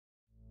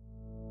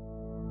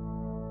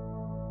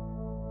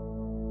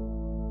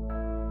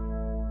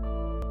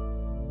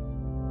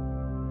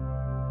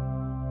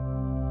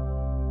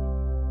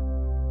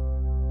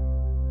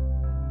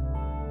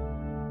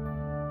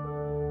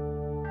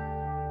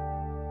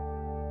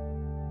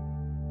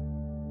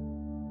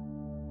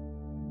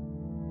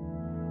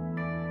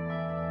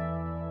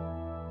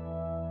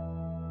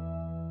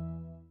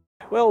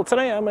Well,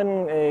 tonight I'm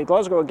in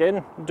Glasgow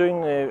again,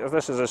 doing,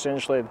 this is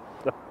essentially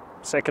the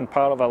second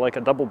part of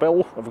a double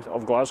bill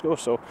of Glasgow.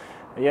 So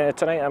yeah,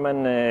 tonight I'm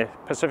in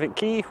Pacific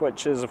Quay,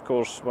 which is of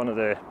course one of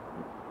the,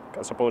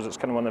 I suppose it's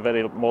kind of one of the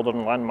very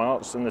modern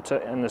landmarks in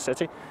the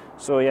city.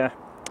 So yeah,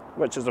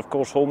 which is of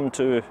course home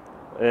to,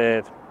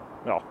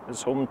 well,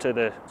 it's home to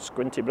the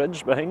Squinty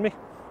Bridge behind me,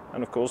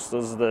 and of course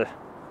there's the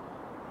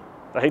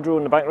hydro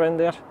in the background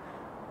there.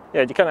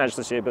 Yeah, you can't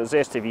actually see it, but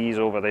there's STVs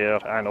over there,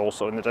 and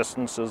also in the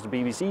distance there's the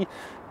BBC,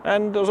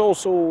 and there's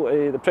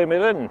also the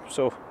Premier Inn.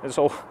 So it's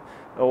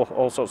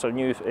all sorts of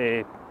new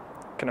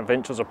kind of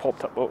ventures have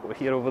popped up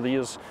here over the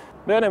years.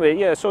 But anyway,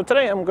 yeah, so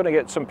tonight I'm going to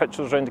get some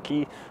pictures around the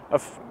quay.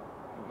 I'm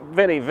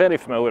very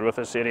familiar with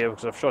this area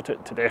because I've shot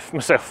it to death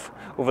myself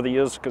over the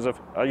years, because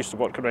I used to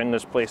work around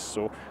this place,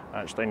 so I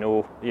actually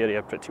know the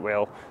area pretty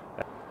well.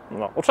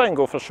 I'll try and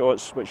go for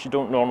shots which you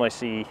don't normally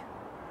see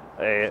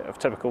of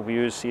typical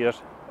views here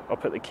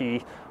up at the quay.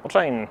 I'll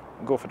try and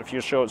go for a few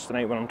shots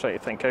tonight when I'm trying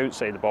to think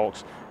outside the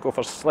box, go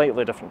for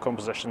slightly different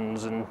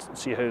compositions and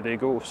see how they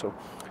go.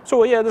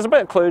 So yeah, there's a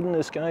bit of cloud in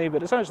the sky,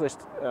 but it's actually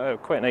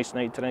quite a nice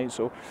night tonight,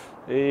 so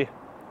I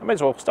might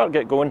as well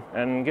get going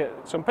and get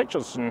some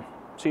pictures and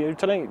see how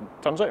tonight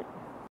turns out.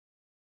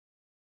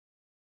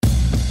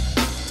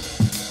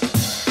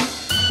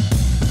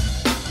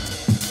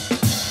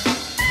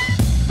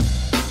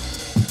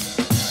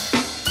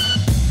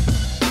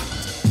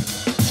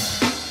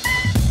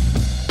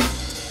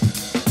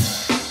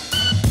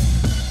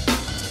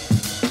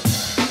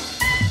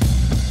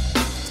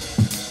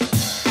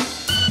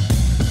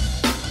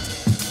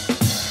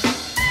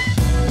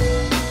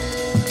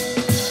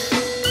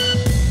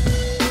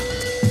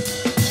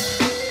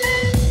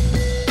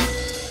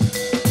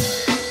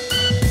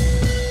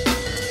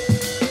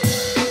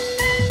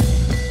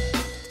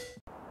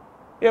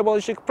 Yeah, well,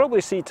 as you can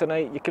probably see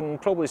tonight, you can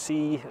probably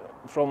see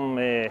from,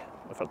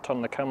 if I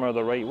turn the camera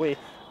the right way,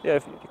 yeah, you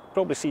can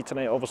probably see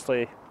tonight,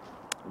 obviously,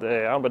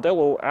 the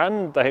Armadillo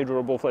and the hydro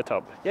are both lit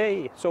up.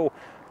 Yay! So,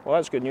 well,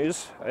 that's good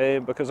news,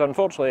 because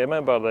unfortunately,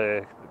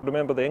 I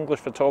remember the English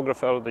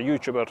photographer, the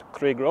YouTuber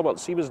Craig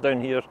Roberts. He was down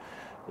here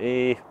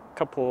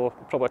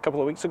probably a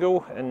couple of weeks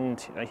ago,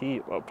 and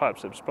well,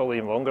 perhaps it was probably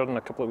even longer than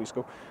a couple of weeks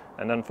ago,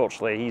 and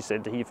unfortunately, he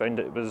said he found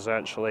it was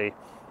actually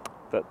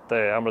that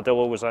the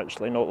Armadillo was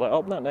actually not lit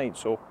up that night.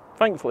 So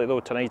thankfully though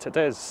tonight it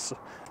is.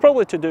 It's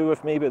probably to do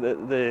with maybe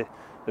that the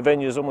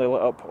venue is only lit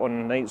up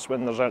on nights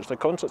when there's actually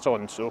concerts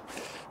on, so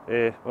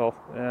well,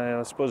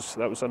 I suppose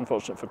that was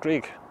unfortunate for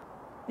Craig.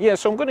 Yeah,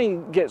 so I'm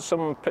going to get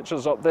some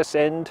pictures up this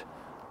end,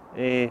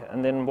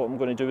 and then what I'm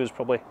going to do is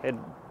probably head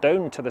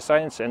down to the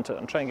Science Centre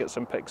and try and get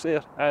some pics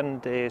there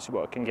and see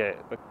what I can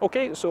get. But,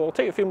 okay, so I'll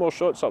take a few more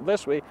shots up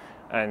this way,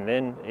 and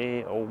then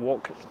I'll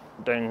walk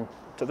down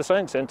to the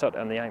Science Centre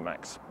and the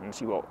IMAX and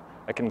see what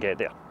I can get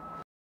there.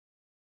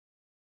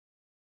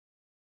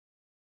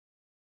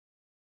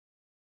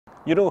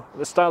 You know, at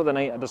the start of the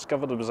night I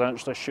discovered I was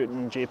actually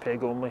shooting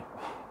JPEG only.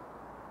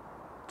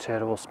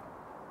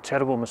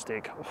 Terrible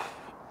mistake.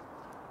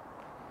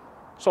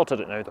 Sorted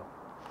it now though.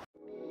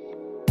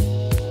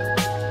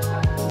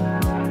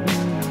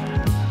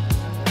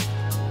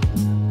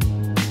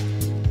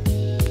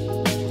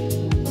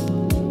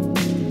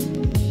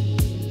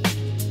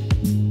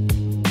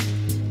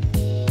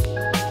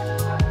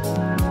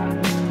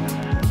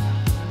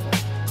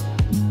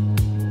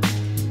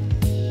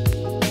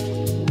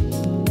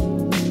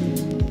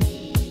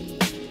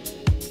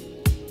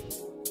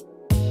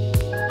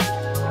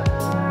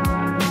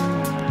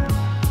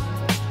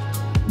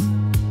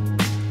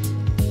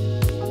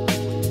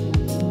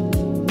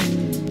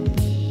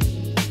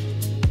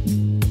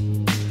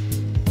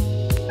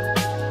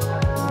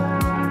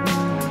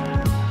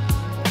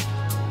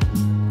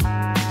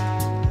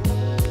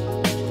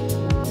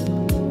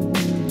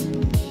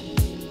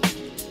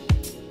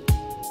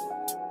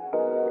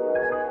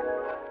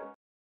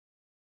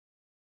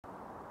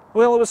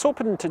 Well, I was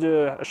hoping to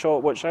do a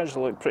shot which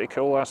actually looked pretty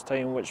cool last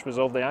time, which was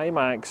of the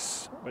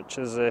IMAX, which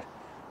is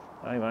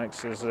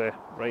IMAX is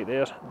right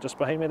there, just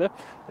behind me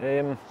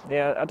there.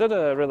 Yeah, I did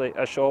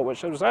a shot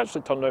which was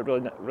actually turned out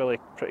really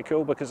pretty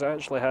cool, because I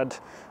actually had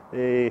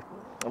it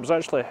was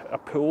actually a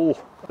pool.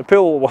 The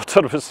pool of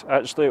water was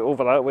actually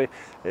over that way.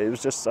 It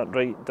was just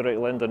directly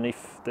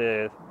underneath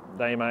the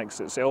IMAX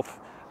itself,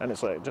 and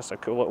it's like just a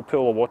cool little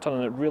pool of water,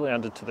 and it really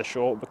added to the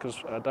shot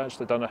because I'd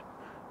actually done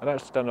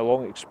a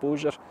long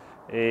exposure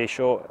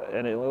shot,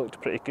 and it looked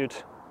pretty good.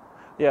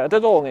 Yeah, I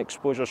did a long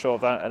exposure shot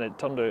of that, and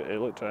it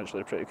looked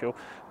actually pretty cool.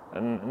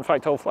 And in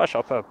fact, I'll flash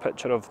up a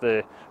picture of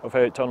how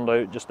it turned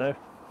out just now.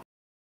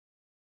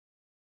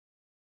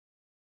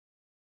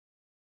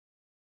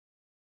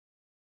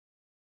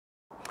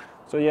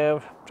 So yeah,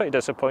 I'm pretty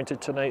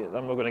disappointed tonight that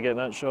I'm not going to get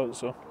that shot,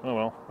 so oh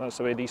well, that's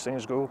the way these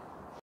things go.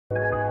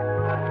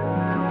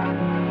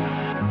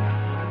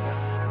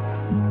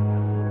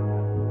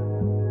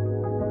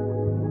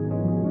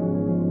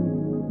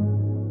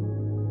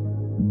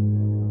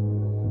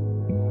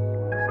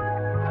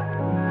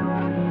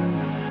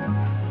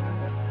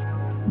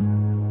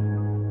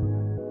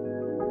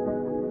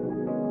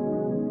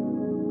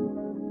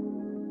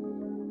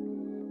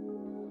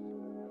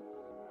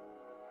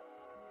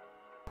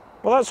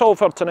 Well, that's all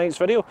for tonight's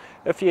video.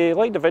 If you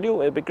liked the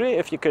video, it'd be great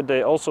if you could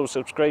also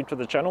subscribe to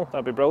the channel.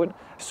 That'd be brilliant.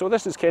 So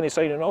this is Kenny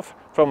signing off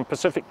from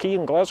Pacific Quay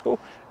in Glasgow,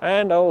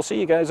 and I'll see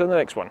you guys in the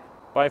next one.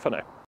 Bye for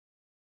now.